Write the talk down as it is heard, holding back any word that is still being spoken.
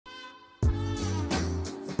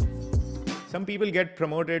Some people get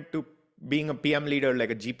promoted to being a PM leader,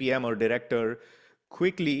 like a GPM or director,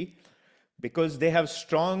 quickly because they have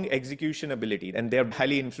strong execution ability and they're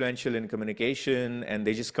highly influential in communication and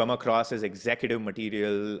they just come across as executive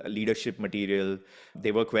material, leadership material.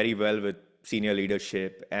 They work very well with senior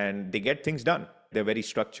leadership and they get things done. They're very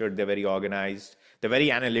structured, they're very organized, they're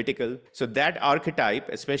very analytical. So that archetype,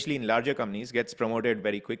 especially in larger companies, gets promoted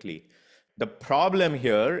very quickly. The problem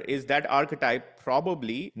here is that archetype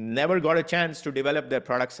probably never got a chance to develop their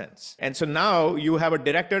product sense. And so now you have a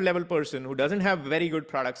director level person who doesn't have very good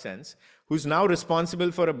product sense, who's now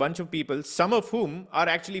responsible for a bunch of people, some of whom are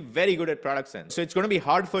actually very good at product sense. So it's going to be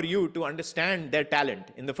hard for you to understand their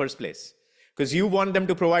talent in the first place, because you want them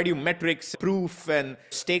to provide you metrics, proof, and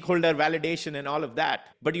stakeholder validation and all of that.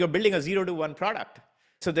 But you're building a 0 to 1 product.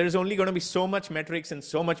 So there's only going to be so much metrics and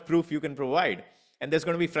so much proof you can provide. And there's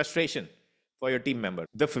going to be frustration for your team member.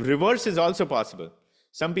 The reverse is also possible.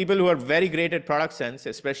 Some people who are very great at product sense,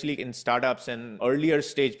 especially in startups and earlier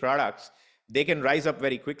stage products, they can rise up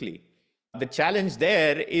very quickly. The challenge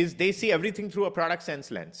there is they see everything through a product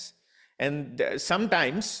sense lens. And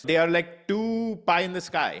sometimes they are like too pie in the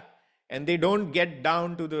sky and they don't get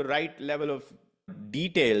down to the right level of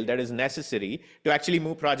detail that is necessary to actually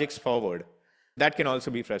move projects forward. That can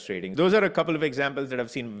also be frustrating. Those are a couple of examples that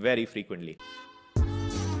I've seen very frequently.